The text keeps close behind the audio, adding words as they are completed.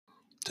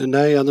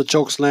Tonight on the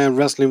Chokeslam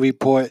Wrestling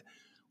Report,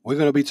 we're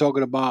going to be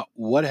talking about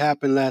what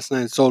happened last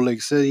night in Salt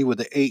Lake City with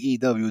the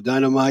AEW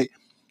Dynamite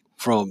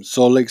from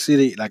Salt Lake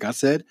City. Like I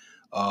said,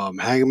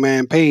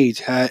 Hangman Page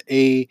had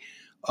a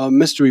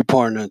mystery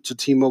partner to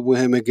team up with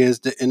him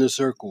against the Inner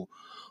Circle.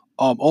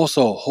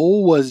 Also,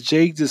 who was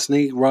Jake the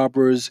Snake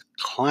Roberts'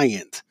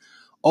 client?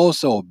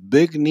 Also,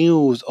 big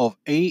news of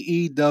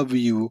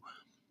AEW,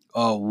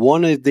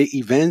 one of the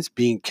events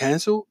being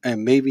canceled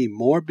and maybe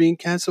more being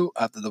canceled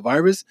after the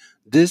virus.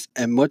 This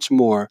and much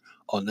more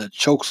on the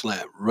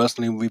Chokeslam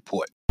Wrestling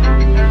Report.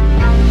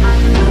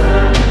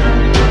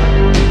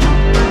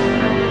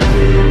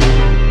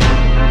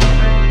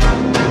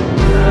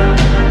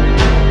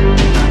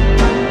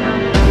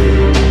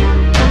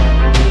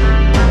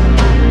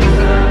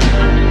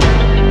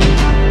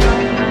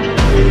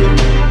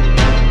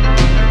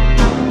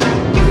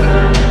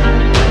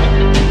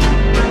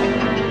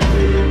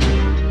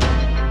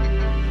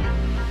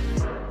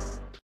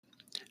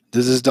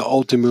 This is the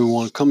Ultimate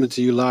One coming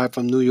to you live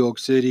from New York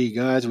City.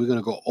 Guys, we're going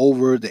to go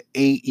over the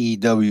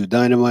AEW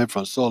Dynamite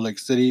from Salt Lake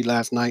City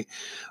last night.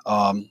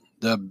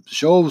 The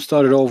show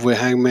started off with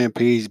Hangman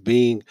Page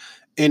being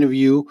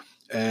interviewed,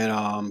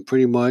 and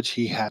pretty much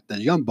he had the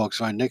Young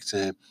Bucks right next to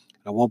him.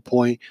 At one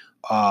point,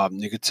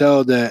 you could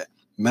tell that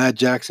Matt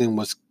Jackson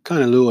was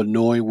kind of a little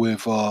annoyed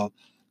with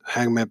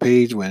Hangman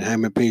Page. When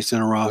Hangman Page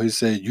turned around, he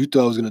said, "You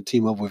thought I was going to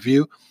team up with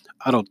you?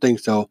 I don't think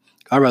so.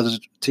 I'd rather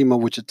team up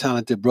with your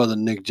talented brother,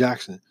 Nick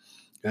Jackson."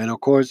 And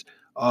of course,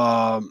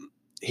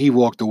 he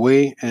walked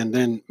away. And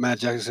then Matt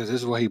Jackson says,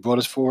 "This is what he brought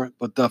us for."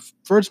 But the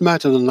first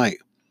match of the night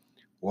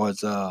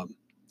was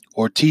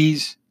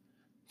Ortiz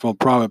from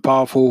Private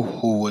Powerful,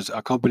 who was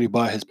accompanied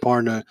by his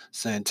partner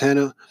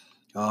Santana,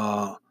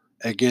 uh,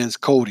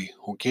 against Cody,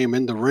 who came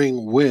in the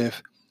ring with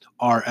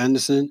R.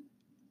 Anderson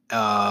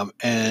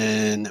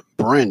and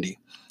Brandy.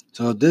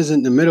 So this is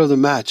in the middle of the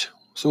match.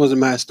 As soon as the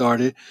match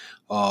started,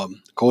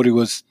 Cody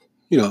was,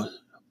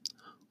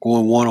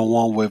 going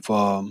one-on-one with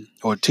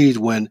Ortiz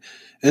when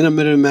in the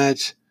middle of the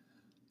match,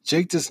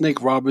 Jake the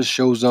Snake Roberts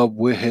shows up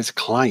with his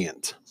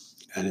client.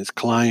 And his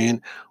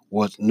client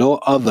was no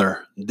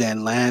other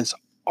than Lance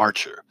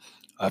Archer.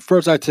 At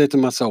first, I said to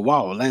myself,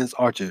 wow, Lance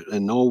Archer.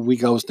 And all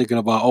week I was thinking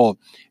about,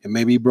 it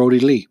may be Brody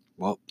Lee.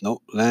 Well,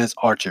 no, Lance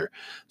Archer.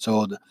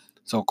 So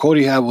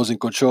Cody was in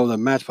control of the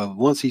match, but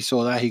once he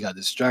saw that, he got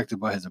distracted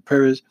by his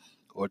appearance.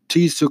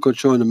 Ortiz took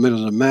control in the middle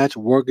of the match,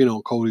 working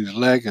on Cody's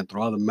leg, and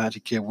throughout the match,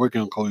 he kept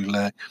working on Cody's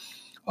leg.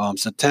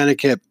 Santana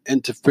kept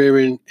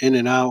interfering in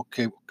and out,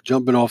 kept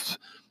jumping off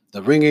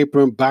the ring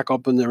apron, back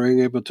up in the ring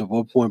apron, to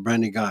one point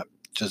Brandy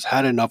just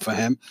had enough of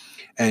him,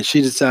 and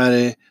she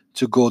decided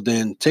to go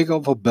then take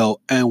off her belt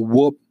and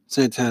whoop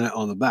Santana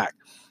on the back.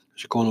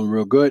 She called him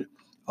real good.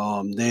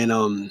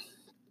 Then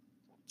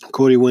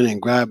Cody went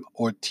and grabbed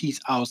Ortiz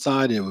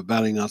outside. They were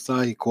battling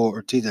outside. He called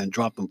Ortiz and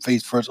dropped him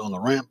face first on the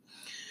ramp.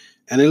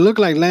 And it looked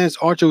like Lance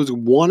Archer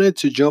wanted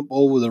to jump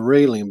over the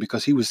railing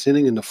because he was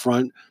sitting in the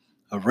front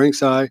of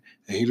ringside,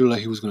 and he looked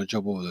like he was going to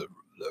jump over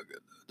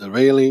the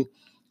railing.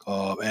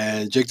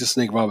 And Jake the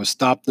Snake Roberts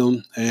stopped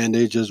them, and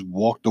they just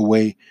walked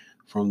away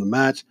from the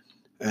match.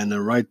 And then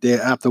right there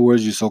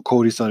afterwards, you saw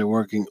Cody started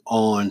working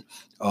on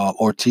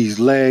Ortiz's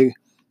leg,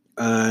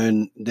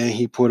 and then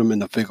he put him in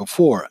the figure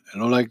four. It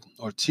looked like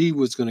Ortiz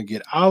was going to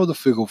get out of the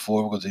figure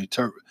four because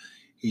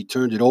he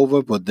turned it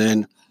over, but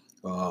then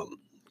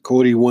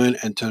Cody went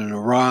and turned it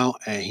around,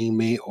 and he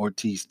made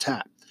Ortiz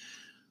tap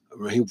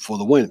for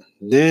the win.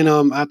 Then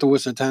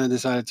afterwards, Santana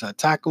decided to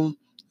attack him,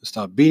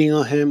 start beating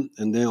on him,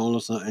 and then all of a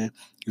sudden,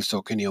 you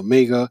saw Kenny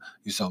Omega,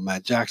 you saw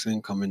Matt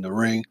Jackson come in the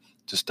ring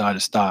to start to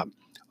stop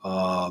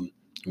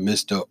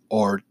Mr.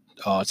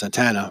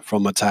 Santana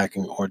from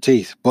attacking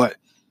Ortiz. But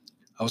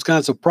I was kind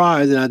of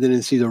surprised that I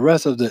didn't see the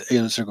rest of the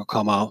Inner Circle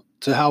come out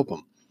to help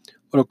him.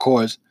 But of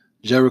course,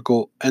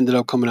 Jericho ended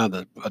up coming out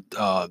the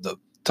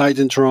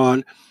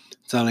Titantron,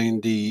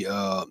 telling the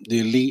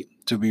Elite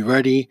to be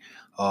ready,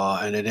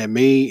 and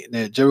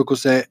that Jericho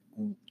said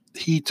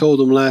he told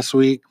them last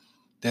week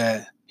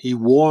that he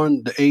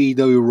warned the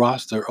AEW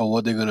roster of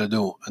what they're gonna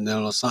do, and then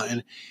all of a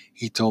sudden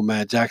he told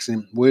Matt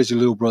Jackson, "Where's your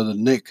little brother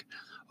Nick?"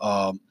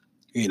 And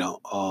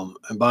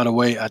by the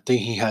way, I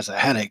think he has a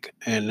headache.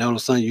 And all of a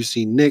sudden you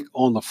see Nick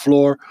on the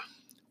floor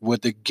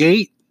with the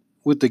gate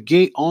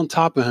on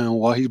top of him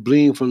while he's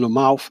bleeding from the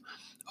mouth.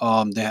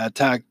 They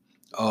attacked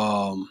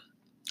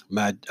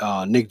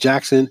Nick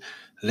Jackson,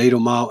 laid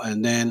him out,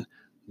 and then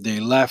they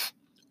left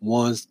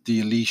once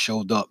the Elite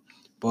showed up.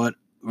 But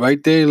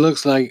right there, it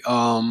looks like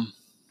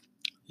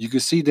you can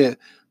see that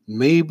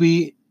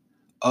maybe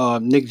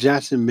Nick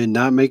Jackson may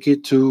not make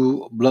it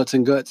to Bloods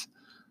and Guts,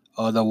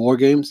 the War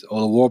Games,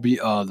 or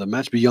the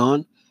match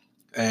beyond,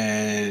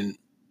 and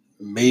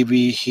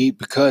maybe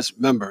because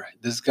remember,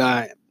 this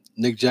guy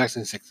Nick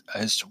Jackson,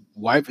 his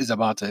wife is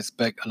about to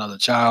expect another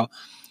child,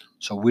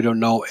 so we don't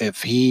know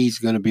if he's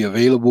going to be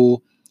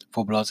available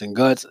for Bloods and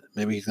Guts.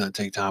 Maybe he's going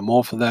to take time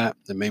off for that.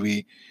 And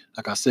maybe,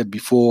 like I said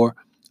before,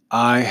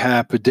 I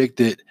had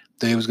predicted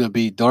that it was going to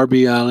be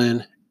Darby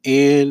Allin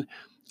and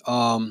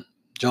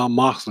John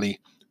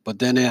Moxley But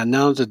then they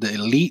announced that the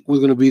Elite was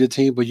going to be the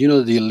team. But you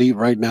know, the Elite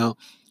right now,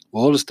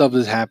 all the stuff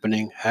that's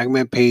happening,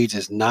 Hangman Page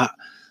is not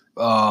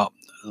uh,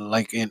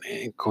 like in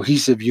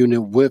cohesive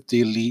unit with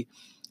the Elite.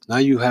 Now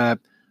you have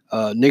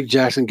Nick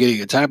Jackson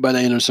getting attacked by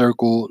the Inner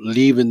Circle,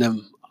 leaving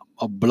them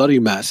a bloody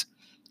mess.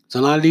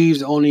 So now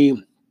leaves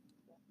only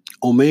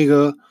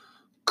Omega,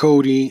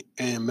 Cody,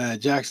 and Matt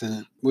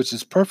Jackson, which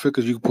is perfect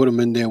because you can put them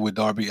in there with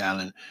Darby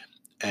Allin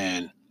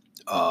and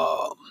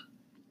uh,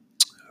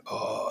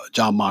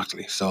 John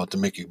Moxley. So to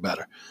make it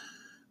better.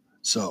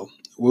 So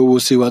we will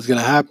see what's going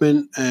to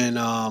happen, and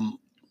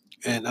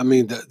I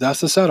mean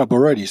that's the setup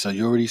already. So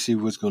you already see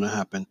what's going to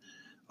happen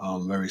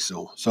very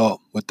soon.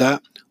 So with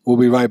that, we'll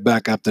be right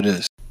back after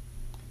this.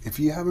 If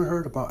you haven't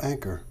heard about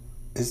Anchor,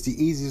 it's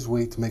the easiest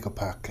way to make a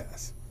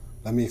podcast.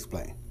 Let me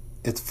explain.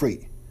 It's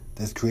free.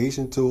 There's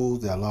creation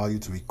tools that allow you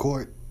to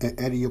record and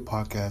edit your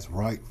podcast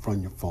right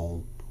from your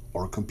phone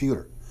or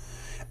computer.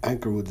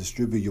 Anchor will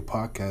distribute your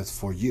podcast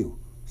for you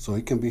so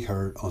it can be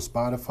heard on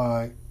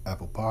Spotify,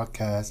 Apple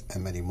Podcasts,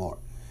 and many more.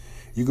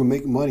 You can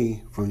make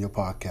money from your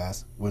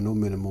podcast with no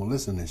minimal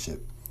listenership.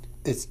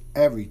 It's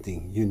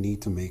everything you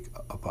need to make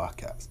a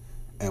podcast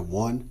in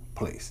one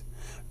place.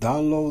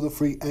 Download the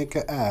free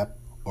Anchor app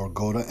or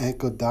go to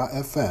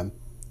anchor.fm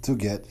to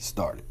get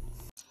started.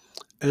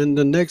 And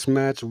the next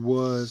match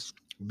was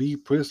B.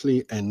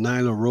 Priestley and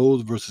Nyla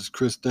Rose versus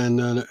Chris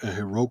Stanley and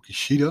Hiroki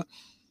Shida.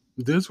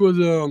 This was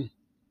a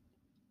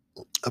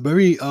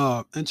very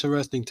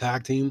interesting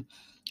tag team,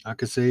 I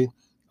could say.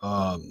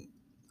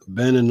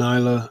 Ben and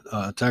Nyla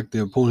attacked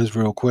their opponents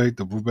real quick.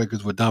 The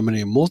Brubaker's were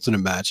dominating most of the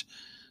match,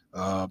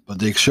 but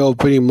they showed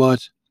pretty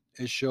much.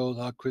 It shows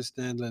how Chris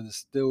Stanley is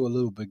still a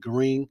little bit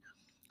green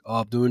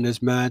during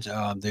this match.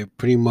 They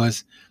pretty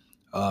much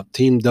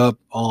teamed up.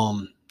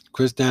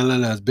 Chris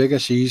Stanley, as big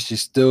as she is, she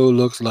still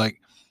looks like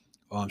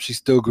she's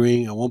still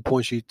green. At one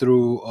point, she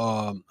threw,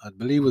 I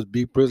believe it was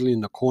B. Priestley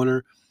in the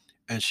corner,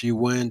 and she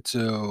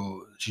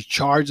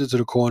charged into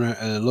the corner,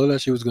 and it looked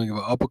like she was going to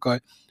give an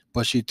uppercut,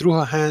 but she threw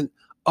her hand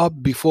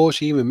up before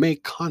she even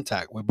made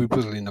contact with B.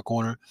 Priestley in the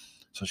corner,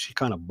 so she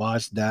kind of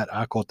botched that.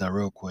 I caught that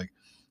real quick.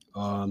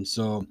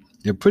 So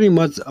they're pretty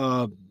much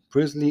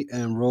Priestley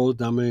and Rose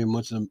dominating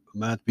much of the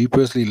match. B.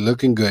 Priestley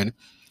looking good.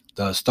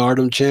 The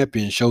Stardom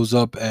champion shows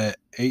up at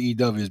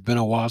AEW. It's been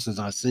a while since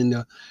I've seen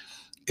her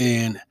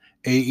in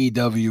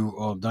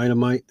AEW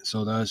Dynamite,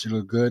 so that should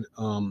look good.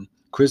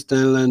 Chris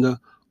Stanlander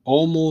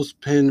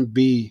almost pinned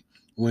B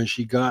when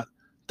she got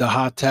the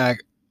hot tag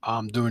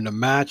during the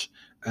match,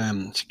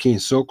 and she came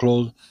so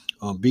close.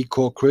 B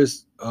caught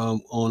Chris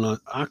on an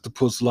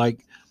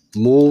octopus-like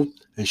move,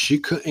 and she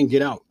couldn't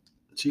get out.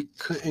 She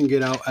couldn't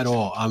get out at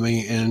all. I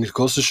mean, and it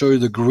goes to show you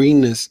the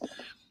greenness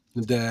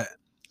that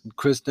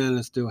Chris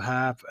Stanley still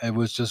have. It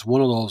was just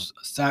one of those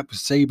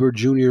Saber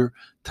Jr.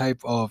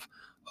 type of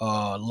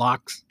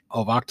locks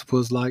of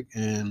octopus like,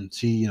 and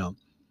she,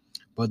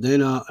 but then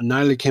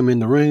Nyla came in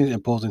the ring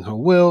imposing her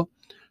will.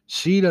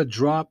 She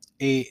dropped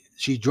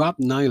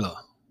Nyla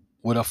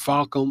with a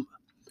Falcon.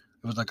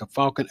 It was like a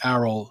Falcon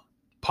Arrow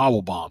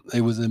power bomb.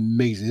 It was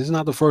amazing. This is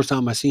not the first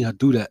time I've seen her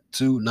do that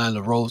to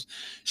Nyla Rose.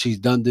 She's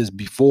done this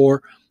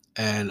before,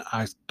 and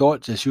I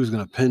thought that she was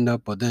gonna pin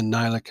up, but then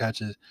Nyla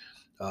catches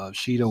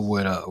Sheeta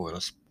with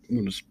a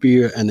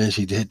spear, and then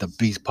she hit the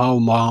beast power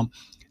bomb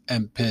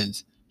and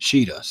pins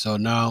Sheeta. So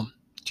now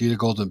Sheeta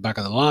goes to the back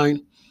of the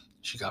line.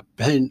 She got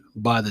pinned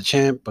by the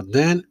champ, but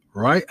then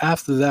right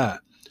after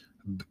that,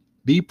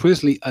 B.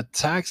 Priestley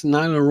attacks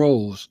Nyla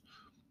Rose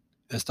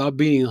and starts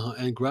beating her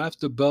and grabs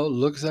the belt,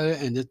 looks at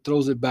it, and then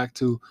throws it back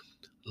to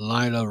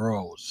Nyla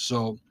Rose.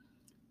 So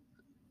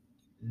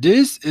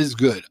this is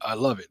good. I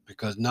love it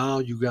because now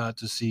you got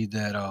to see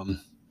that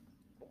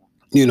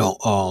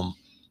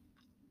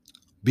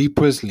B.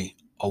 Priestley,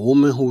 a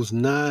woman who's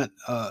not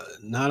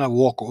a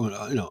walk,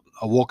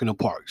 a walk in the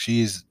park.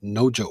 She is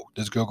no joke.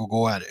 This girl could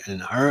go at it,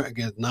 and her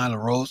against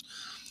Nyla Rose,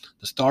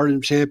 the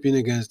Stardom champion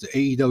against the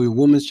AEW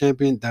Women's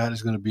Champion. That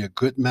is going to be a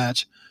good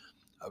match.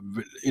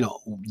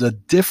 The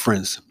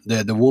difference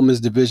that the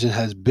women's division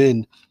has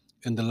been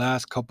in the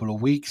last couple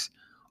of weeks,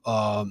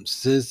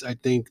 since I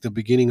think the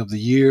beginning of the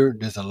year.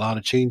 There's a lot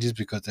of changes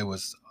because there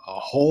was a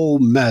whole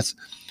mess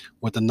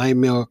with the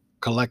Nightmare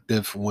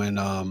Collective when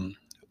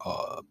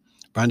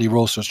Brandy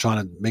Rose was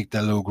trying to make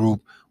that little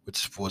group,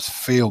 which was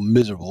failed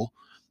miserable.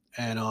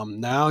 And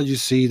now you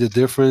see the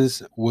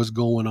difference, what's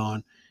going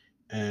on,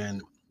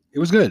 and it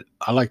was good.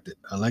 I liked it.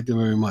 I liked it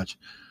very much.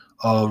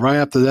 Right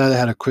after that, I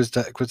had a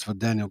Christopher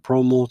Daniel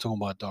promo talking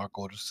about Dark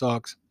Order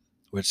sucks,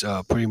 which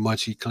pretty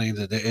much he claims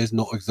that there is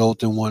no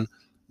exalting one.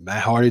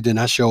 Matt Hardy did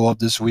not show up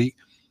this week.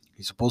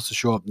 He's supposed to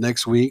show up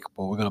next week,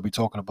 but we're going to be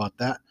talking about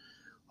that.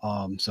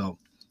 So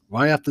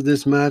right after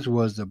this match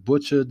was the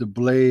Butcher, the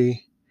Blade,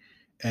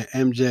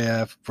 and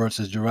MJF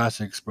versus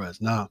Jurassic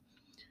Express. Now,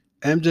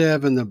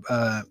 MJF and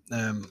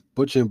the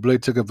Butcher and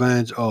Blade took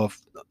advantage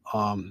of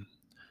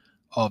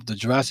the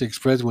Jurassic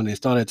Express when they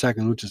started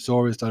attacking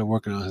Luchasaurus, started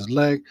working on his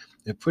leg.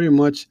 They pretty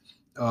much,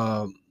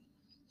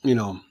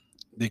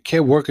 they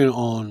kept working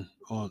on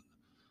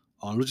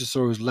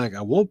Luchasaurus' leg.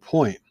 At one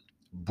point,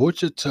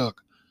 Butcher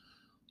took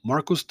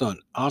Marco Stunt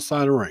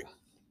outside the ring,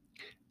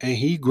 and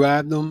he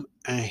grabbed him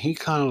and he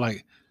kind of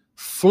like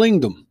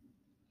flinged him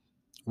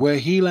where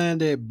he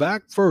landed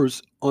back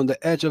first on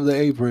the edge of the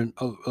apron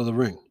of the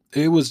ring.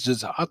 It was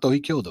just, I thought he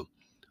killed him.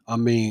 I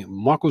mean,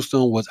 Marco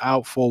Stone was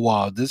out for a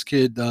while. This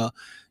kid, gotta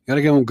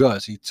give him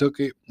guts. He took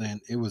it,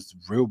 and it was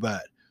real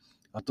bad.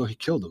 I thought he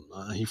killed him.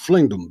 He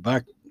flinged him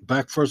back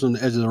first on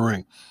the edge of the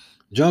ring.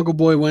 Jungle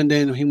Boy went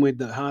in. He went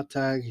the hot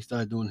tag. He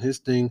started doing his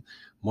thing.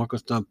 Marco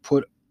Stone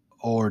put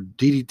or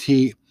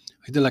DDT.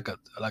 He did like a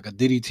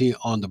DDT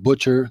on the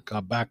Butcher.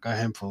 Got back at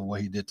him for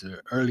what he did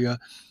to earlier.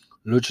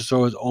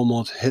 Luchasaurus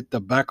almost hit the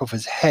back of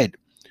his head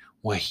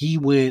when he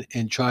went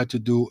and tried to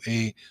do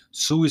a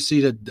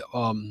suicide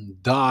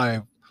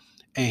dive,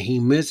 and he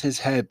missed his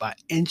head by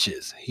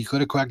inches. He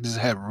could have cracked his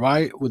head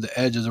right with the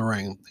edge of the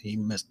ring. He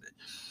missed it.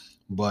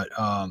 But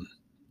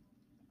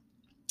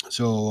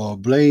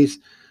Blaze,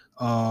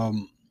 let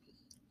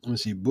me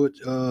see,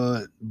 Butch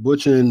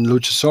and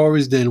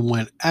Luchasaurus then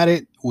went at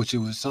it, which it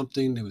was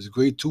something. It was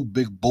great. Two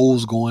big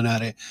bulls going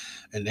at it,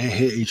 and they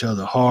hit each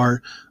other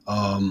hard.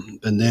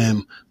 And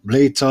then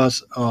Blade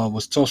toss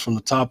was tossed from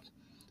the top,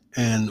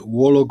 and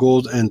Warlow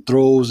goes and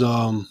throws.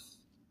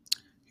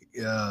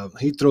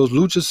 He throws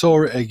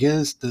Luchasaurus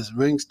against the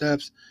ring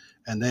steps,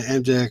 and then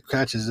MJ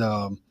catches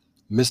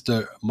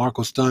Mr.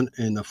 Marco Stunt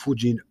in the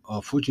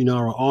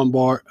Fujinara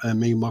armbar and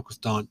made Marco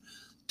Stunt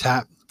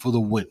tap for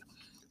the win.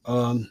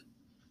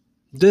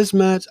 This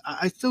match,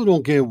 I still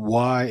don't get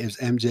why is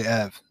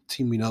MJF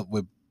teaming up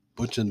with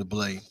Butch and the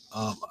Blade.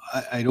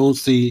 I don't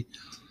see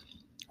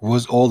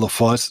what's all the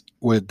fuss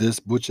with this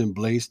Butch and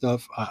Blade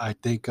stuff. I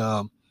think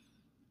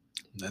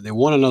they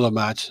won another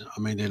match.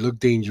 I mean, they look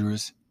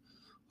dangerous,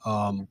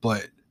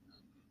 but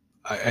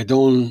I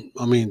don't.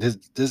 I mean, this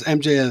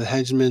MJF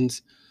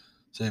henchmen's.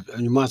 So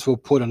you might as well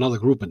put another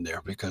group in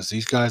there because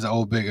these guys are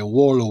all big. And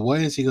Warlow,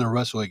 when is he gonna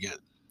wrestle again?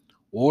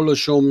 Warlow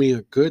showed me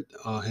a good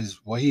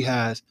what he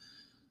has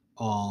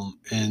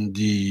in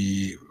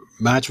the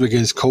match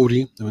against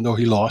Cody, even though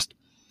he lost.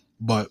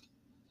 But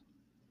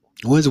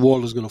when's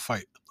Warlow's gonna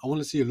fight? I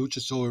want to see a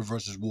Luchasaurus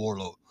versus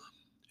Warlow,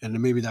 and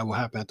then maybe that will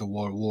happen after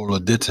Warlow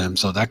did to him.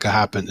 So that could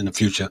happen in the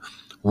future.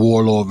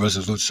 Warlow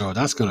versus Luchasaurus.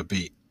 That's gonna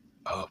be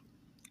a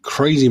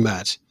crazy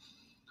match.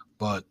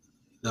 But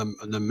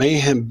the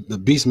Mayhem, the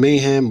Beast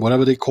Mayhem,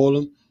 whatever they call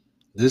him,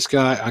 this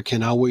guy, I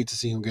cannot wait to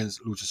see him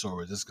against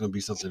Luchasaurus. This is going to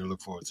be something to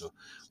look forward to.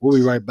 We'll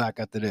be right back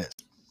after this.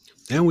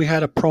 Then we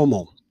had a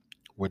promo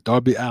with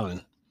Darby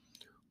Allin.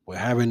 We're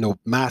having the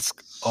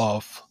mask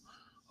of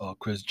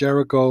Chris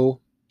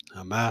Jericho,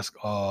 a mask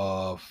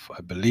of,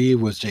 I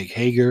believe, was Jake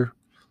Hager,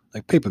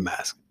 like paper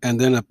mask. And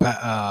then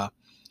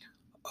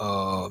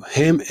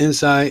him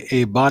inside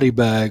a body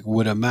bag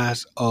with a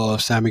mask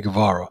of Sammy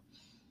Guevara.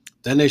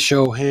 Then they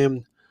show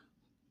him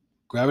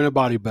grabbing a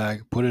body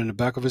bag, putting it in the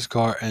back of his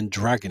car, and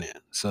dragging it.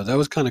 So that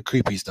was kind of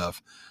creepy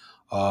stuff.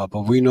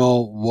 But we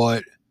know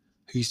what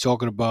he's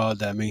talking about.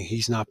 That means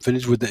he's not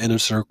finished with the inner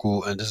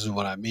circle, and this is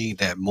what I mean,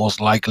 that most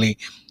likely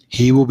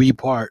he will be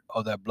part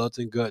of that Bloods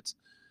and Guts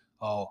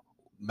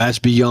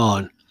match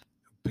beyond,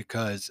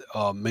 because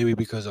maybe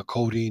because of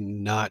Cody,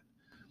 not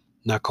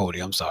Cody,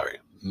 I'm sorry.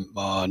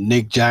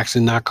 Nick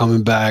Jackson not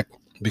coming back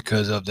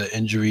because of the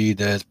injury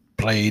that's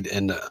played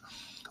in the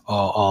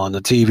on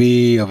the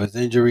TV of his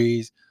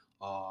injuries.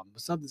 But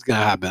something's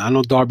gonna happen. I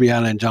know Darby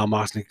Allin and Jon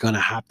Moxley gonna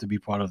have to be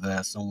part of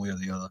that some way or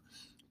the other.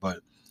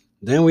 But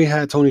then we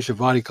had Tony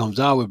Schiavone comes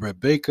out with Britt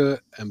Baker,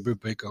 and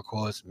Britt Baker, of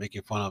course,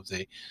 making fun of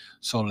the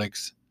Salt Lake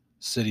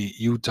City,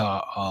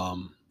 Utah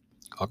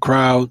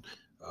crowd.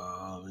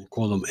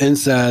 Called them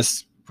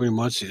incest. Pretty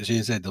much, she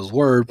didn't say those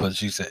words, but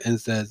she said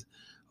incest.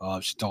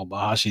 She talked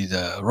about how she's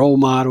a role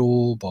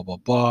model, blah blah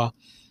blah.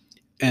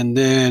 And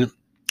then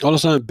all of a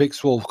sudden, Big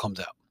Swole comes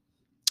out.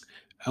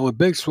 And when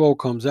Big Swole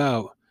comes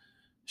out,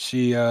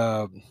 she,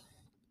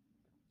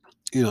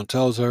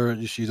 tells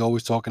her she's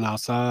always talking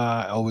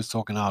outside, always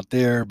talking out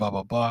there, blah,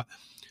 blah, blah.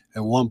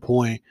 At one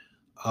point,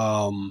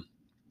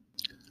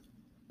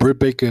 Britt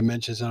Baker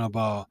mentions something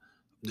about,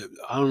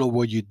 I don't know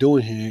what you're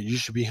doing here. You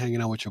should be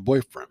hanging out with your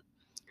boyfriend.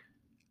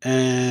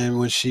 And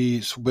when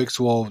Big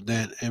Swole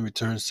then in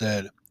return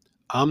said,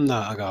 I'm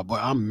not a guy,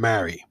 but I'm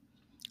married.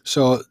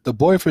 So the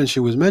boyfriend she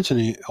was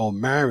mentioning or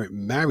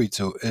married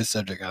to is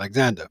Cedric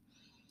Alexander.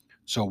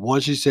 So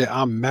once she said,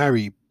 I'm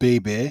married,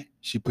 baby,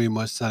 she pretty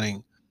much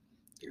saying,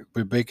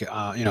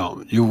 Rebecca,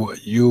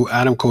 you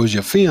Adam Cole is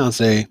your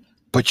fiance,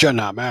 but you're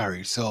not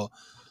married. So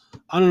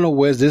I don't know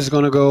where this is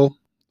going to go.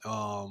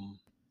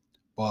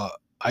 But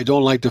I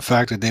don't like the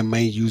fact that they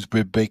may use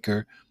Britt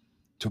Baker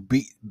to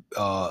beat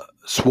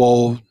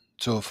Swole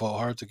for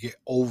her to get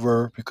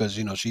over, because,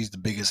 she's the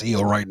biggest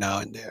heel right now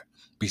in there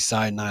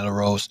beside Nyla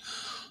Rose.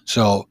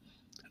 So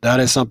that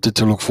is something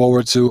to look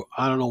forward to.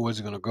 I don't know where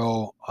it's going to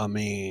go. I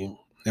mean,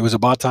 it was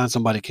about time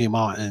somebody came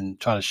out and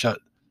tried to shut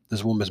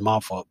this woman's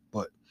mouth up,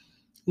 but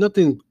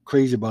nothing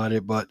crazy about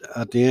it. But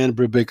at the end,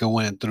 Britt Baker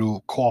went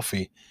through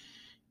coffee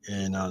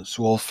and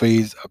Swole's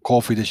face, a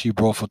coffee that she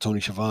brought for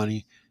Tony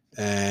Schiavone,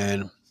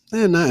 and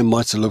nothing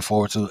much to look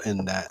forward to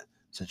in that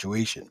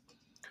situation.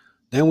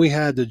 Then we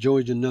had the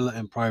Joey Janela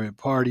and Private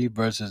Party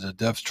versus the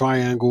Death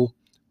Triangle,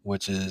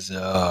 which is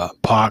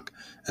Pac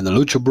and the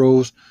Lucha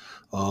Bros.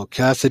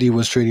 Cassidy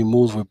was trading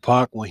moves with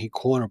Pac when he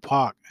cornered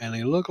Pac, and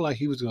it looked like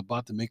he was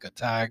about to make a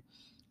tag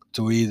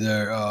to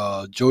either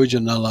Joey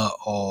Janela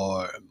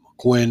or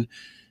Quinn.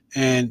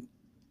 And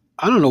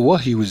I don't know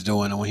what he was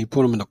doing. And when he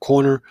put him in the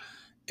corner,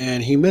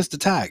 and he missed the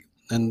tag.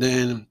 And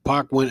then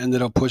Pac went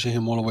ended up pushing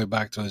him all the way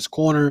back to his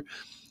corner,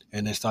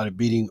 and they started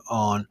beating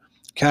on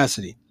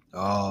Cassidy.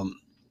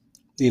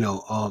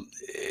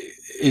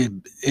 It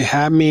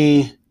had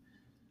me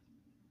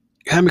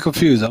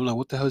confused. I'm like,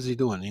 what the hell is he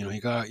doing? He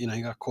got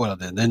caught out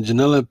there. Then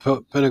Janela and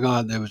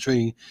Pentagon, they were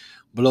trading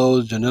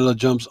blows. Janela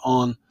jumps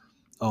on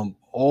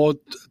all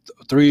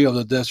three of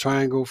the Death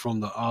Triangle from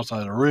the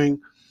outside of the ring.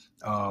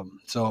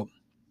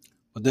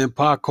 But then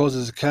Pac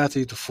causes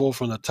Cassidy to fall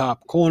from the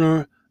top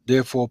corner.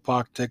 Therefore,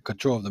 Pac take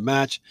control of the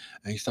match,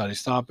 and he started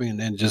stopping. And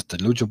then just the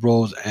Lucha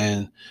Bros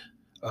and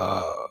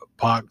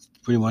Pac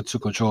pretty much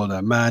took control of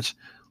that match.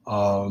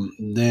 When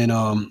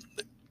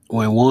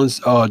once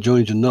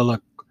Joey Janela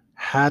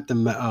had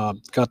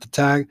got the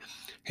tag,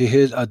 he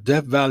hit a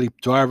Death Valley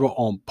driver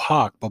on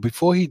Pac. But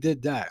before he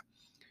did that,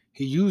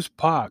 he used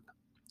Pac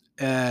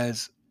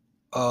as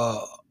a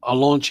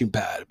launching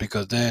pad,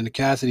 because then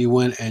Cassidy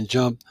went and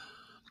jumped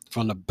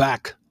from the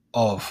back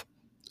of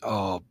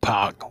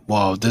Pac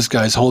while this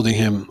guy's holding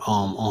him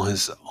on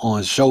his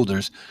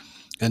shoulders.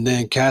 And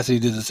then Cassidy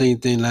did the same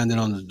thing, landed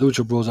on the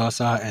Lucha Bros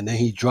outside, and then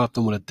he dropped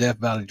him with a Death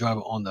Valley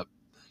driver on the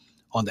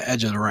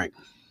edge of the ring.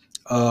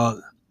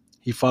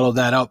 He followed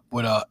that up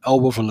with an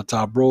elbow from the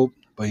top rope,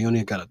 but he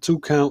only got a 2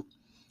 count.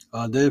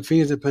 Then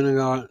Phoenix and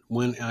Pentagon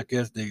win. I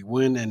guess they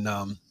win, and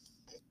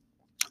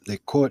they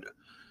caught.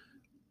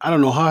 I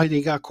don't know how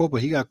he got caught,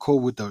 but he got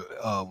caught with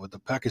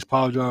the package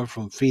power driver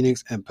from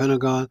Phoenix and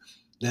Pentagon.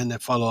 Then they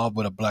follow up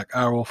with a Black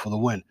Arrow for the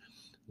win.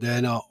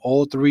 Then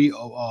all three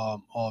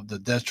of the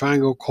Death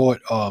Triangle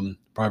caught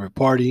Private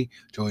Party,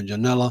 Joey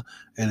Janela,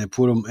 and they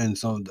put them in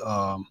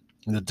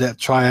in the Death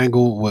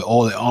Triangle with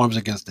all their arms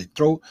against their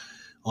throat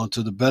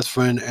until the Best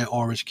Friend and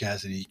Orange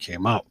Cassidy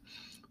came out.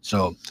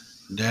 So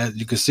that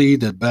you can see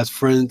the Best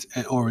Friends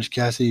and Orange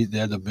Cassidy,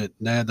 they're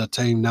the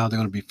team now. They're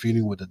going to be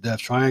feuding with the Death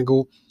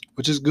Triangle,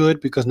 which is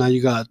good because now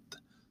you got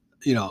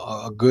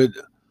a good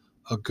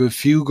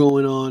feud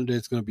going on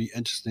that's going to be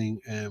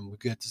interesting, and we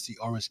get to see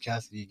Orange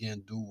Cassidy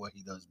again do what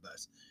he does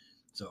best.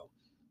 So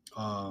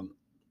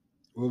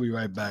we'll be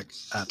right back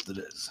after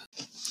this.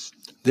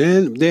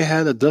 Then they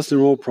had a Dustin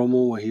Rhodes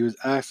promo where he was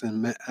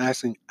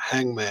asking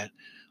Hangman,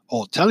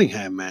 or telling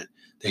Hangman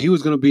that he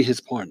was going to be his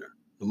partner,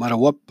 no matter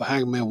what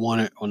Hangman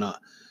wanted or not.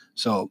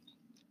 So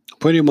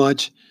pretty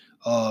much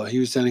he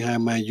was telling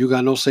Hangman, you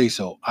got no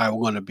say-so. I'm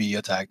going to be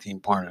your tag team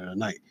partner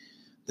tonight.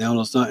 Then all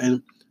of a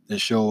sudden, they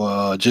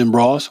show Jim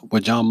Ross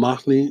with Jon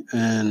Moxley,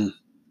 and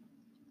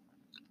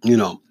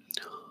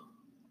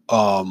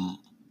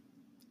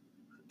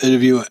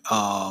interviewing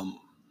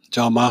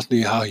Jon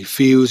Moxley how he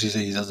feels. He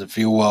said he doesn't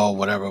feel well,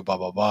 whatever, blah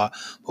blah blah.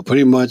 But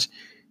pretty much,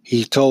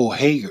 he told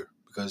Hager,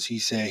 because he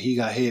said he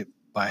got hit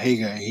by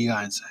Hager and he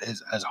got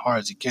as hard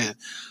as he can.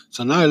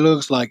 So now it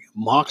looks like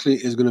Moxley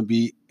is going to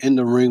be in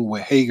the ring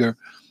with Hager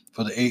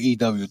for the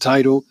AEW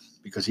title,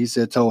 because he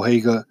told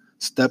Hager,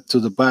 step to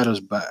the batter's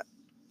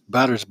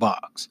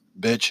box,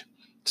 bitch.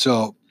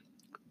 So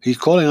he's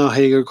calling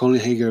Hager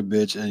a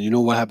bitch. And you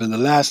know what happened the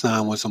last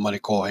time when somebody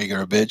called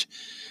Hager a bitch?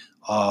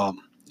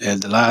 And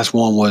the last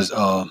one was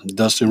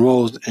Dustin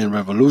Rhodes in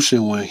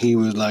Revolution, when he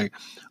was like,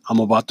 I'm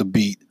about to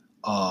beat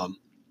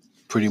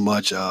pretty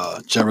much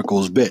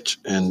Jericho's bitch.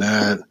 And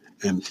that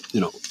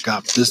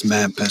got this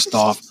man pissed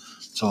off.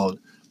 So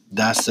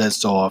that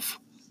sets off,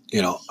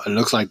 it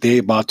looks like they're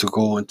about to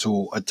go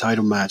into a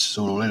title match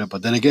sooner or later.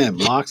 But then again,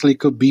 Moxley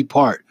could be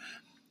part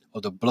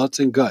of the Bloods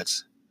and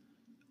Guts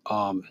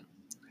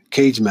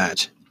cage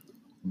match,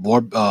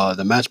 or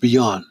the match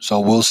beyond.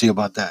 So we'll see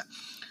about that.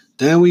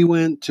 Then we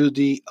went to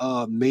the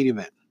main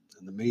event.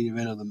 And the main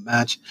event of the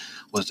match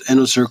was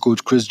Inner Circle,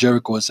 Chris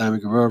Jericho and Sammy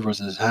Guevara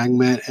versus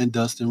Hangman and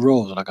Dustin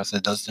Rhodes. Like I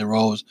said, Dustin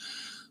Rhodes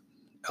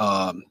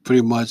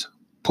pretty much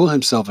put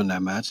himself in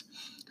that match.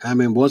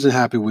 Hangman wasn't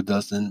happy with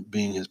Dustin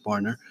being his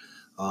partner.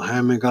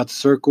 Hangman got the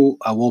circle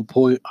at one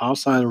point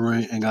outside the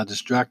ring and got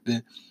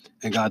distracted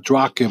and got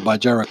drop kicked by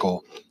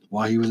Jericho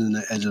while he was in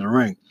the edge of the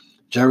ring.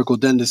 Jericho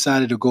then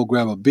decided to go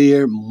grab a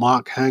beer,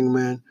 mock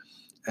Hangman,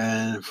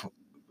 and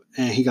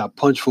he got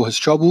punched for his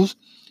troubles.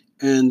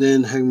 And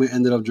then Hangman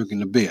ended up drinking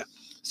the beer.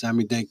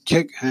 Sammy then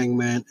kicked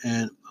Hangman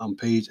and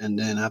Page, and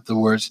then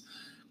afterwards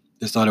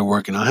they started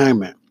working on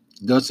Hangman.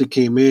 Dustin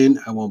came in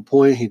at one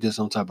point. He did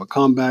some type of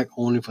comeback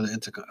only for the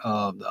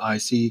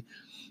IC,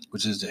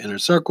 which is the Inner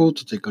Circle,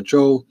 to take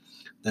control.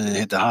 Then they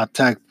hit the hot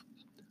tag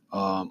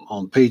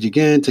on Page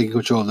again, taking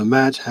control of the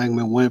match.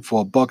 Hangman went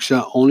for a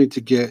buckshot only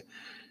to get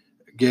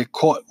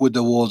caught with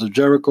the walls of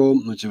Jericho,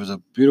 which was a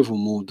beautiful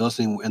move.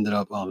 Dustin ended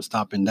up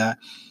stopping that.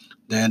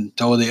 Then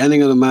toward the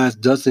ending of the match,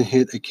 Dustin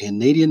hit a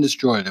Canadian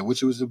Destroyer,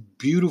 which was a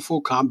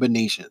beautiful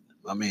combination.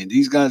 I mean,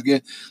 these guys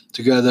get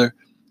together,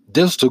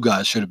 those two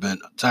guys should have been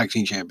tag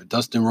team champions,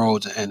 Dustin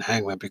Rhodes and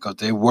Hangman, because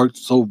they worked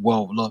so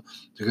well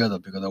together.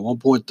 Because at one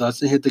point,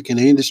 Dustin hit the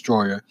Canadian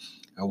Destroyer,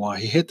 and while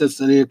he hit the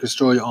Canadian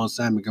Destroyer on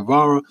Sammy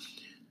Guevara,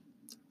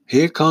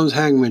 here comes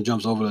Hangman,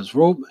 jumps over this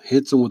rope,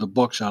 hits him with a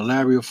buckshot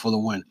lariat for the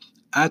win.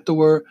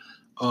 Afterward,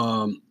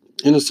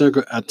 Inner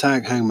Circle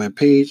attack Hangman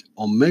Page.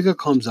 Omega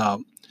comes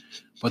out,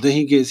 but then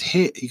he gets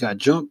hit. He got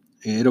jumped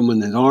and hit him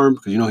in his arm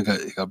because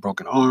he got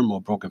broken arm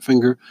or broken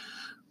finger.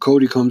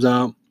 Cody comes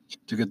out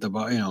to get to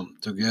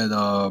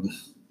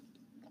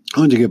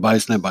get body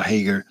slammed by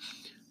Hager.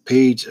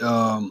 Page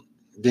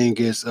then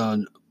gets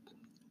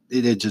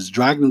they just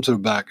dragged him to the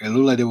back. It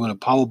looked like they were going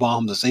to powerbomb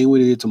him the same way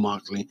they did to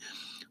Moxley.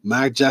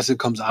 Mac Jackson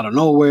comes out of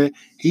nowhere.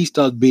 He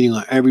starts beating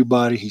on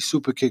everybody. He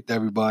super kicked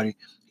everybody.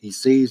 He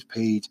saves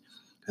Page.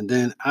 And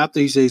then after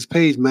he saves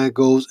Page, Mac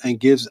goes and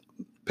gives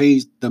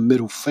Page the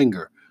middle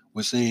finger.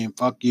 We're saying,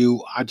 fuck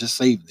you, I just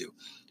saved you.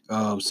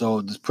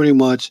 So that's pretty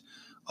much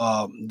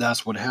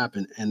that's what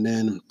happened.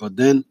 But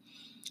then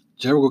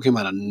Jericho came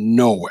out of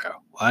nowhere.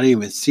 I didn't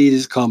even see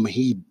this coming.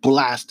 He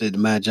blasted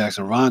Matt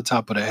Jackson right on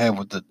top of the head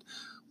with the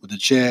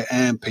chair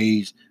and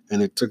Page,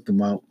 and it took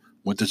them out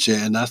with the chair.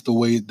 And that's the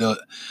way the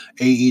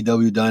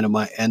AEW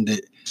Dynamite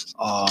ended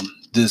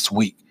this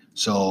week.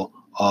 So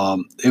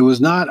it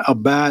was not a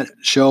bad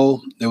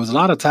show. There was a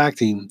lot of tag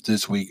team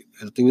this week.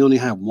 I think they only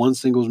had one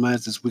singles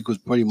match. This week was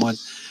pretty much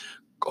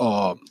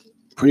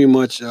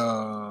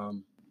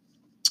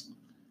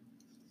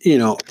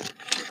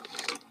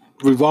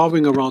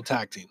revolving around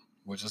tag team,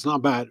 which is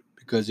not bad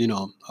because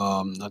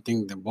I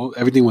think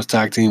everything was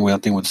tag team. I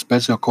think with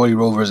special Cody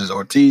Rhodes versus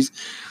Ortiz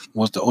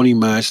was the only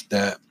match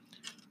that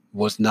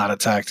was not a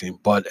tag team,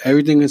 but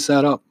everything is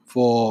set up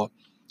for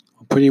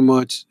pretty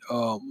much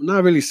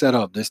not really set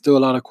up. There's still a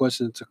lot of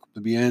questions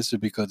to be answered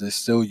because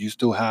you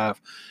still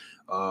have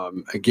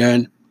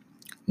again,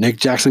 Nick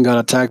Jackson got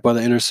attacked by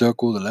the Inner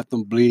Circle. They left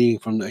him bleeding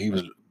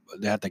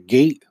they had the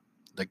gate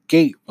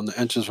from the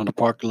entrance from the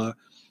parking lot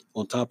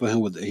on top of him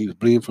he was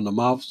bleeding from the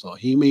mouth, so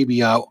he may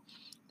be out.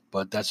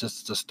 But that's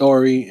just the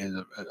story,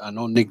 and I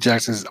know Nick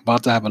Jackson's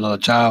about to have another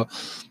child,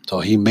 so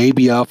he may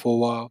be out for a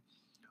while.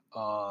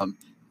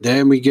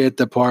 Then we get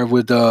the part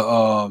with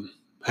the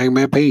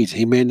Hangman Page.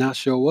 He may not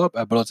show up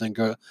at Bloods and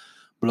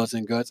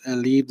Guts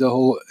and leave the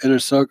whole Inner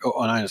Circle,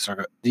 or not Inner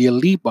Circle, the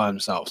Elite by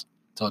themselves.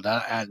 So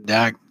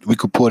that we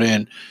could put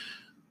in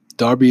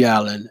Darby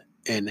Allin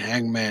and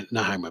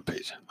not Hangman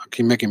Page. I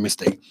keep making a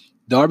mistake.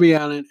 Darby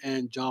Allin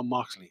and John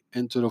Moxley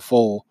into the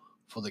fold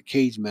for the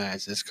cage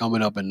match that's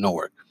coming up in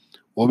Newark.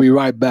 We'll be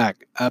right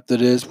back after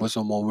this with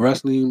some more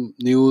wrestling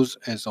news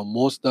and some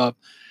more stuff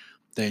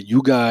that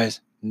you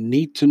guys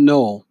need to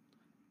know,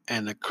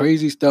 and the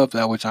crazy stuff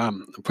that which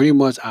I'm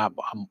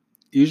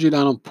usually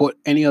I don't put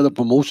any other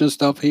promotion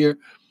stuff here,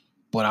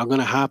 but I'm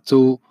gonna have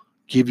to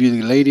give you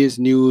the latest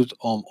news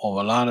on a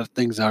lot of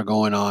things that are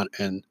going on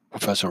in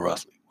professional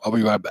wrestling. I'll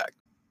be right back.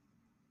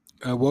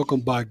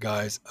 Welcome back,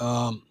 guys.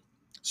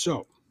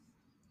 So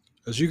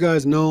as you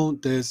guys know,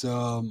 there's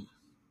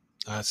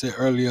I said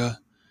earlier,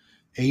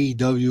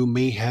 AEW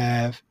may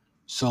have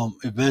some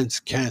events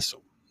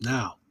canceled.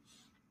 Now,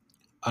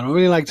 I don't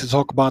really like to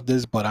talk about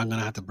this, but I'm going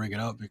to have to bring it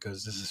up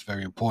because this is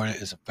very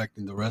important. It's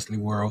affecting the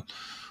wrestling world.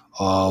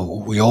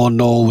 We all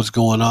know what's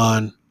going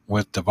on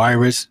with the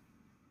virus,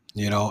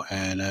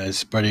 and it's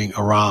spreading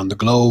around the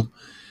globe.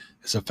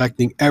 It's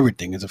affecting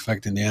everything. It's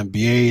affecting the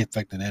NBA,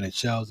 affecting the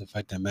NHL, it's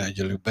affecting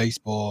Major League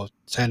Baseball,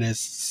 tennis,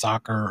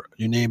 soccer,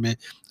 you name it,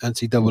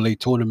 NCAA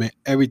tournament.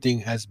 Everything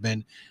has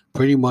been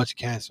pretty much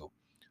canceled.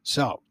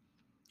 So,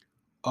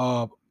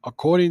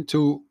 according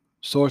to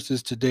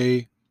sources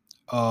today,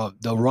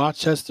 the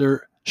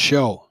Rochester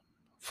show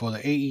for the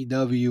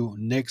AEW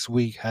next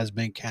week has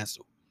been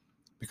canceled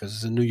because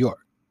it's in New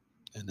York.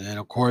 And then,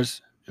 of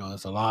course,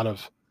 there's a lot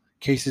of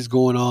cases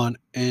going on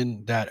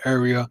in that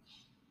area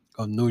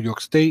of New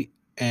York State.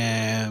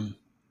 And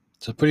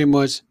so pretty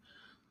much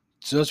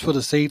just for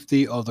the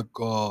safety of the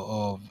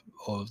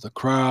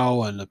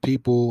crowd and the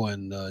people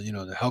and,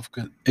 the health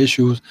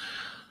issues.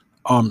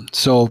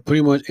 So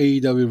pretty much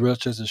AEW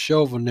Rochester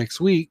show for next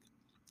week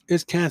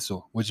is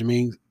canceled, which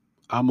means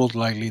most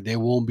likely there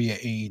won't be an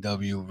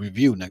AEW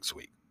review next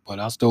week, but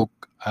I'll still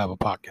have a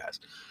podcast.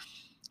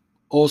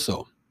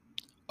 Also,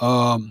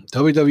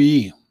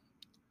 WWE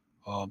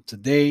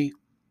today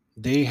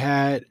they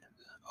had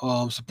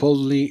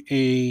supposedly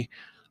a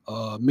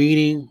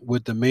meeting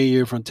with the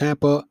mayor from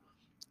Tampa,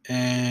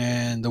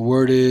 and the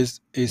word is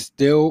it's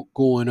still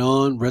going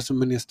on.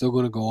 Wrestlemania is still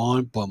going to go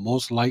on, but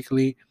most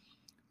likely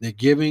they're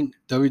giving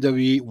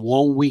WWE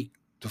 1 week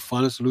to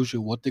find a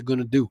solution what they're going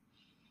to do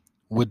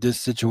with this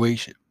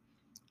situation.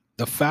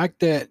 The fact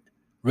that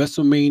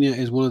WrestleMania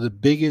is one of the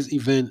biggest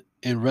events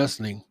in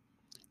wrestling,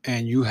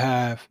 and you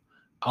have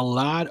a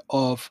lot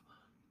of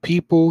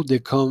people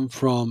that come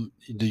from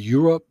the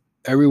Europe,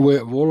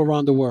 everywhere, all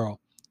around the world.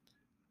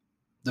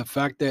 The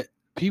fact that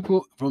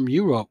people from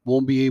Europe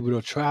won't be able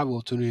to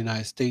travel to the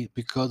United States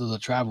because of the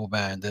travel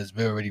ban that's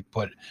been already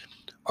put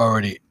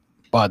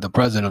by the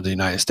president of the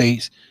United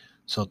States.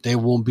 So they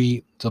won't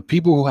be. So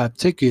people who have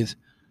tickets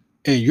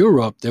in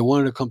Europe, they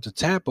wanted to come to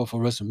Tampa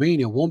for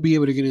WrestleMania, won't be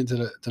able to get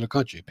into the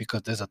country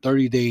because there's a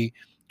 30-day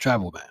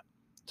travel ban.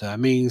 So that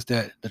means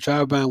that the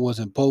travel ban was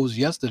imposed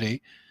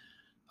yesterday,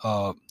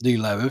 the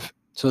 11th.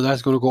 So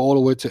that's going to go all the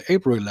way to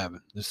April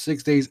 11th, the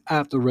 6 days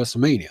after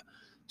WrestleMania.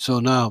 So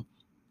now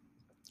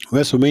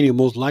WrestleMania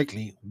most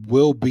likely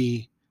will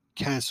be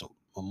canceled.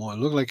 Or more, it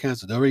look like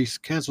canceled. They already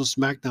canceled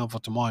SmackDown for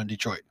tomorrow in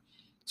Detroit.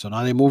 So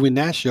now they're moving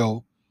that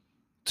show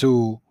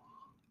to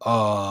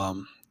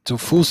um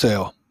Full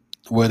Sail,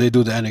 where they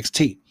do the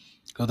NXT.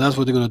 So that's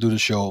what they're gonna do the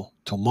show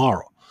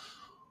tomorrow.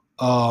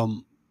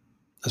 Um,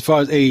 as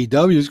far as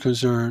AEW is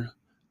concerned,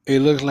 it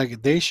looks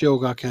like their show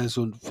got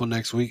canceled for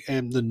next week,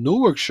 and the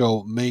Newark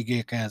show may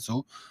get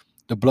canceled,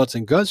 the Bloods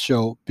and Guts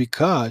show,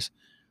 because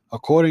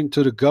according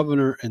to the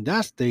governor in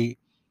that state,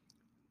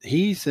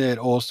 he said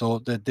also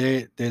that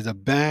there's a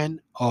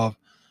ban of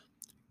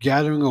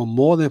gathering of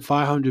more than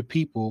 500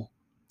 people,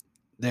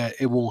 that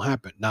it won't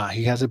happen. Now,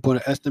 he hasn't put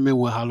an estimate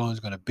on how long it's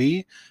going to be.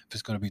 If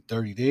it's going to be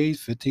 30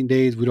 days, 15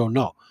 days, we don't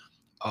know.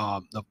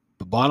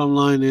 The bottom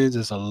line is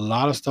there's a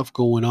lot of stuff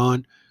going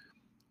on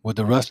with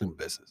the wrestling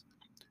business.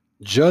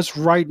 Just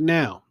right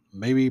now,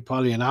 maybe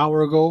probably an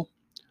hour ago,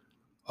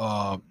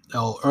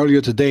 earlier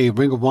today,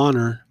 Ring of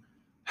Honor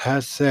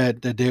has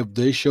said that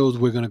their shows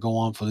were going to go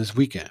on for this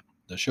weekend.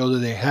 The show that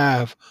they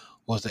have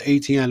was the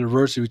 18th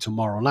anniversary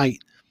tomorrow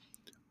night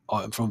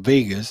from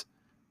Vegas,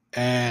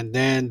 and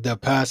then the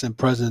past and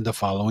present the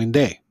following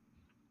day.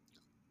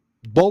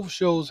 Both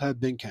shows have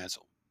been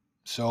canceled.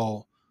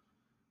 So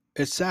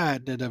it's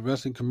sad that the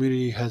wrestling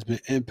community has been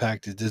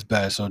impacted this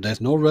bad. So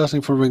there's no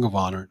wrestling for Ring of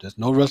Honor. There's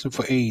no wrestling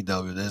for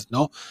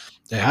AEW.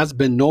 There has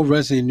been no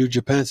wrestling in New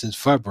Japan since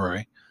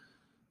February.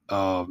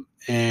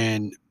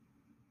 And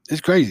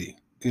it's crazy.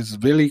 It's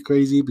really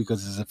crazy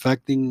because it's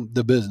affecting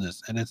the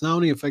business. And it's not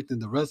only affecting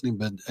the wrestling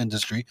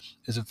industry,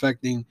 it's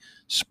affecting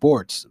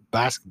sports,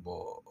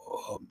 basketball,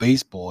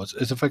 baseball.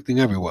 It's affecting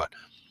everyone.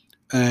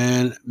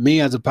 And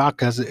me as a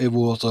podcaster, it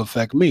will also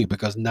affect me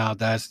because now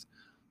that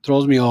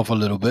throws me off a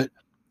little bit.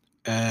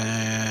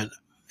 And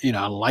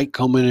I like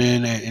coming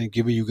in and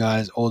giving you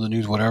guys all the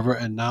news, whatever.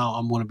 And now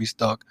I'm going to be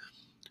stuck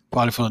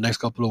probably for the next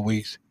couple of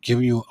weeks,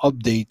 giving you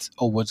updates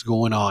of what's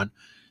going on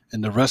in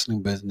the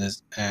wrestling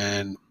business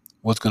and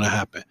what's going to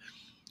happen.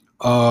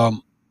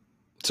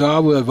 So I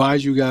would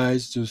advise you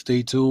guys to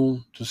stay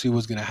tuned to see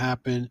what's going to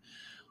happen.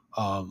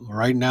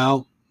 Right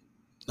now,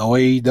 no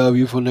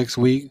AEW for next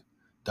week.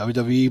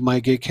 WWE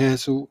might get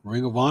canceled.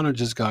 Ring of Honor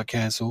just got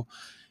canceled.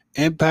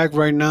 Impact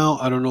right now,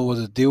 I don't know what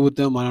to deal with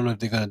them. I don't know if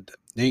they're gonna.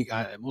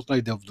 Most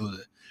likely they'll do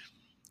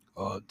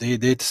it.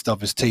 Their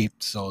stuff is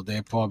taped, so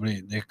they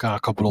got a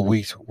couple of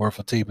weeks worth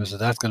of taping, so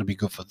that's gonna be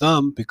good for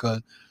them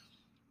because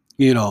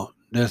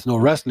there's no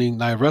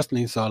live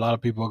wrestling, so a lot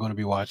of people are gonna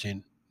be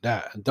watching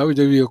that. And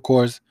WWE, of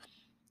course,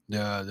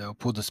 they'll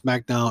put the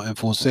SmackDown in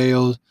Full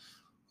Sales.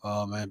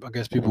 And I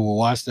guess people will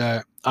watch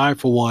that. I,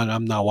 for one,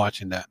 I'm not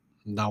watching that.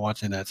 I'm not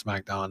watching that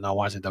SmackDown. I'm not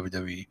watching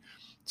WWE.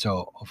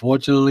 So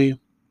unfortunately,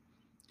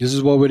 this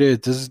is what it is.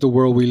 This is the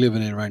world we're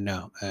living in right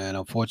now. And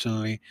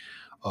unfortunately,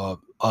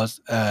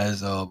 us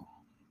as IWC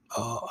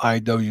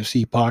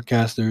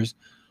podcasters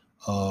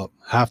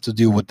have to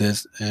deal with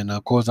this. And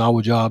of course,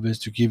 our job is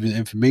to give you the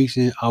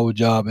information. Our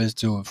job is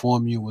to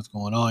inform you what's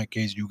going on in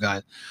case you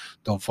guys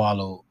don't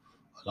follow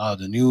a lot of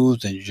the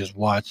news and you just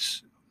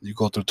watch, you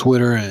go through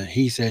Twitter and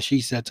he said,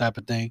 she said type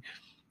of thing.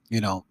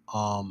 It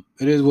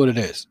is what it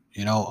is.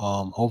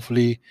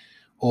 Hopefully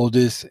all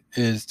this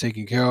is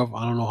taken care of.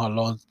 I don't know how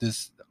long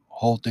this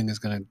whole thing is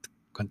going to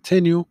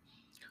continue,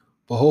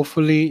 but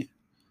hopefully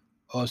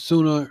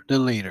sooner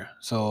than later.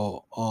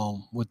 So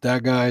with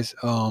that, guys,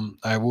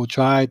 I will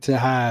try to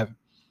have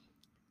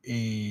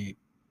a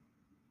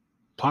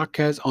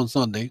podcast on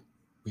Sunday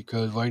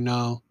because right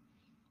now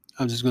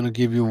I'm just gonna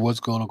give you what's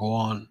gonna go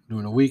on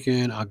during the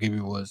weekend. I'll give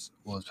you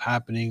what's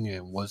happening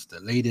and what's the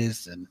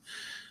latest and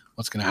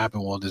what's gonna happen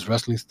with all this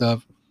wrestling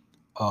stuff.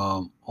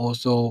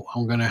 Also,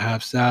 I'm gonna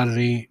have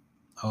Saturday.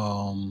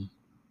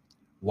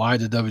 Why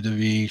the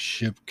WWE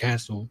should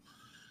cancel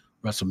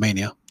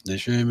WrestleMania? There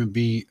shouldn't even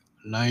be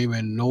not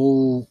even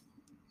no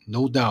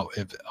doubt.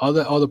 If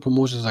other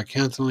promotions are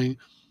canceling,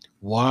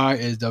 why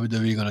is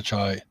WWE gonna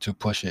try to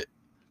push it?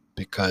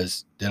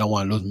 Because they don't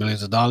want to lose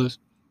millions of dollars.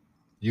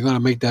 You're gonna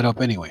make that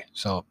up anyway.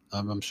 So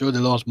I'm sure they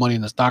lost money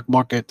in the stock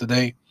market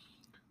today.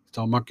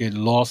 Stock market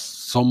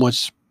lost so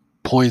much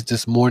points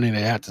this morning.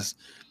 They had to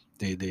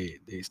they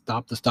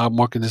stopped the stock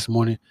market this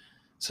morning.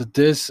 So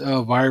this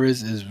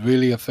virus is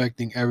really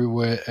affecting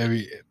everywhere.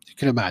 You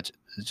can imagine.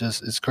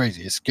 It's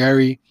crazy. It's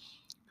scary.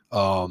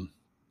 Um,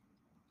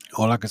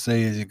 all I can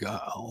say is, you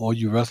got all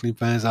you wrestling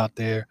fans out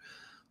there,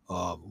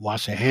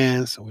 wash your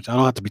hands. Which I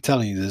don't have to be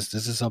telling you this.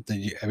 This is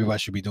something everybody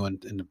should be doing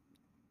to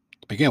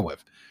begin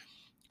with.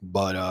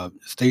 But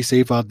stay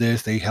safe out there.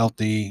 Stay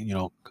healthy.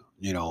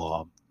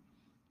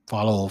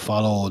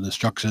 Follow the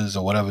instructions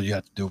or whatever you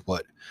have to do.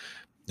 But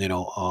you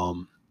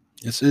know,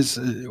 it's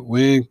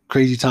we're in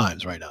crazy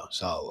times right now.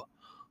 So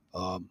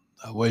I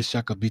wish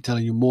I could be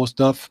telling you more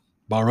stuff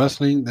about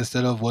wrestling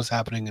instead of what's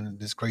happening in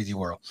this crazy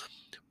world.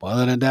 But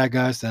other than that,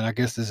 guys, then I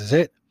guess this is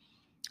it.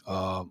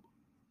 I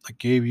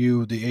gave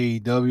you the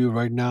AEW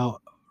right now.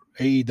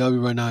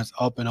 AEW right now is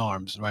up in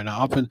arms. Right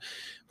now,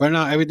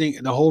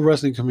 everything, the whole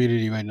wrestling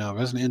community right now,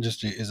 wrestling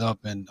industry is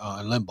up in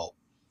limbo.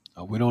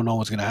 We don't know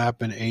what's gonna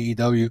happen.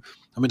 AEW.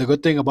 I mean, the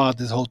good thing about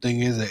this whole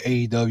thing is that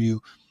AEW,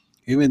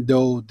 even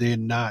though they're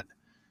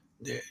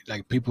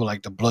like people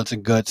like the Bloods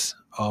and Guts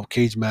of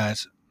Cage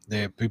Match,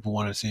 that people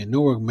want to see in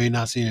Newark may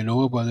not see it in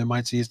Newark, but they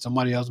might see it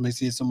somebody else may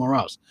see it somewhere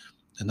else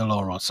in the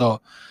long run.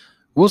 So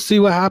we'll see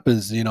what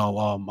happens.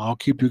 I'll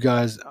keep you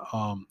guys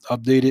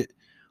updated.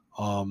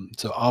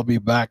 So I'll be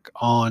back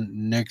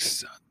on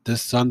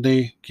this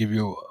Sunday, give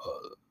you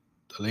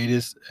the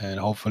latest, and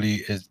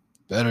hopefully it's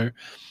better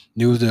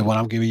news than what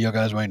I'm giving you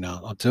guys right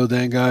now. Until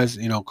then, guys,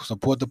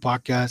 support the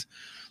podcast.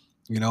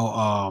 You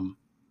know,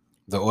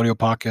 the audio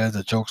podcast,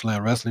 the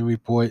Chokeslam Wrestling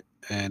Report,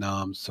 and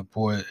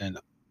support and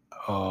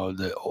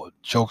the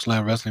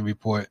Chokeslam Wrestling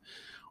Report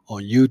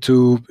on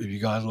YouTube. If you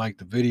guys like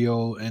the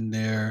video in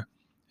there,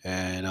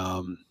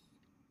 and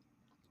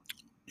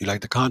you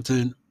like the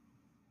content,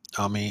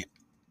 I mean,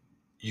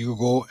 you can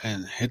go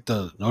and hit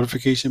the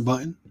notification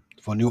button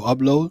for new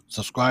upload.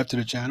 Subscribe to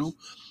the channel.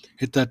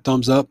 Hit that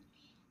thumbs up.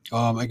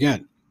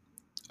 Again,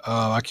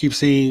 I keep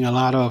seeing a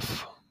lot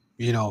of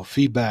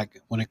feedback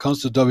when it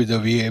comes to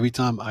WWE. Every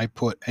time I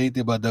put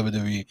anything about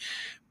WWE,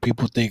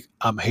 people think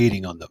I'm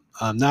hating on them.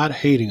 I'm not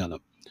hating on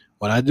them.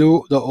 When I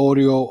do the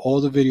audio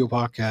or the video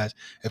podcast,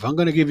 if I'm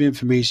going to give you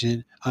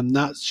information, I'm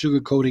not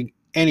sugarcoating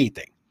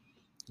anything.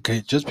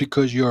 Okay, just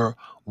because you're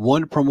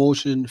one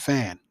promotion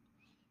fan,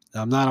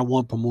 I'm not a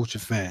one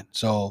promotion fan.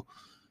 So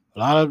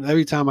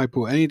every time I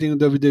put anything in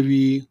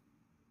WWE,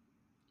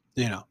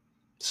 you know,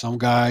 some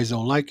guys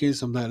don't like it.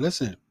 Some guys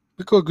listen.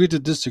 We could agree to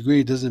disagree.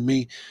 It doesn't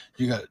mean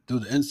you got to do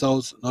the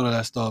insults, none of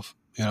that stuff.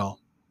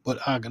 But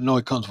I know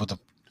it comes with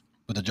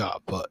the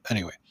job. But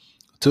anyway,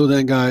 until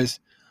then, guys,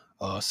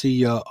 see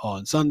ya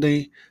on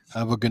Sunday.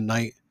 Have a good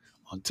night.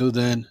 Until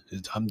then,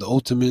 I'm the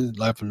Ultimate,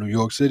 live from New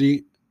York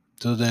City.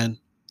 Until then,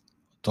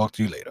 talk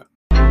to you later.